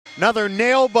Another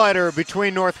nail-biter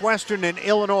between Northwestern and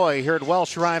Illinois here at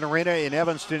Welsh Ryan Arena in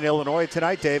Evanston, Illinois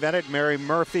tonight. Dave Ennett, Mary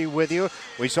Murphy with you.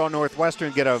 We saw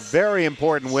Northwestern get a very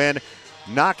important win,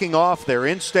 knocking off their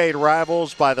in-state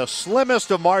rivals by the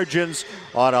slimmest of margins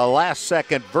on a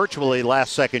virtually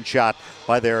last-second shot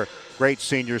by their great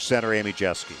senior center, Amy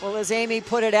Jeske. Well, as Amy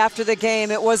put it after the game,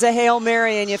 it was a Hail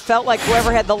Mary, and you felt like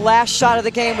whoever had the last shot of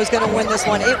the game was going to win this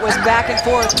one. It was back and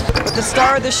forth. But the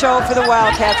star of the show for the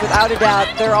Wildcats, without a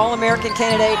doubt, their All-American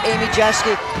candidate, Amy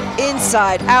Jeske,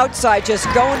 inside, outside,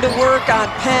 just going to work on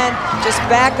Penn, just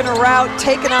backing her out,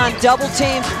 taking on double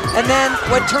teams, and then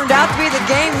what turned out to be the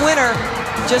game winner,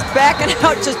 just backing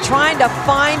out, just trying to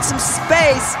find some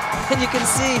space, and you can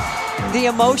see the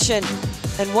emotion.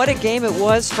 And what a game it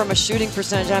was from a shooting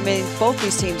percentage. I mean, both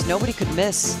these teams, nobody could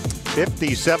miss.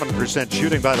 57%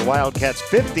 shooting by the Wildcats,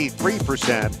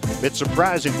 53%. A bit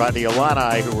surprising by the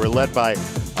Illini, who were led by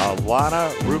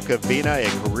Alana Rukavina,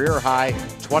 a career-high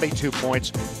 22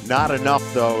 points. Not enough,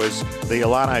 though, as the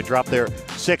Illini dropped their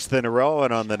sixth in a row,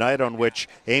 and on the night on which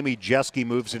Amy Jeske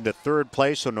moves into third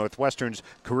place on Northwestern's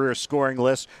career scoring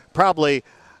list, probably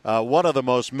one of the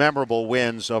most memorable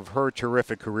wins of her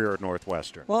terrific career at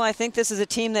Northwestern. Well, I think this is a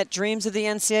team that dreams of the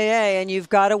NCAA, and you've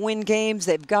got to win games.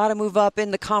 They've got to move up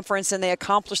in the conference, and they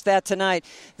accomplished that tonight.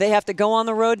 They have to go on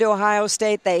the road to Ohio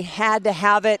State. They had to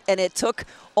have it, and it took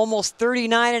almost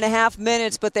 39 and a half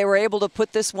minutes, but they were able to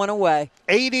put this one away.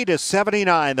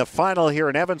 80-79, the final here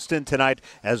in Evanston tonight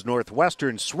as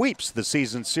Northwestern sweeps the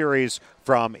season series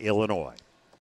from Illinois.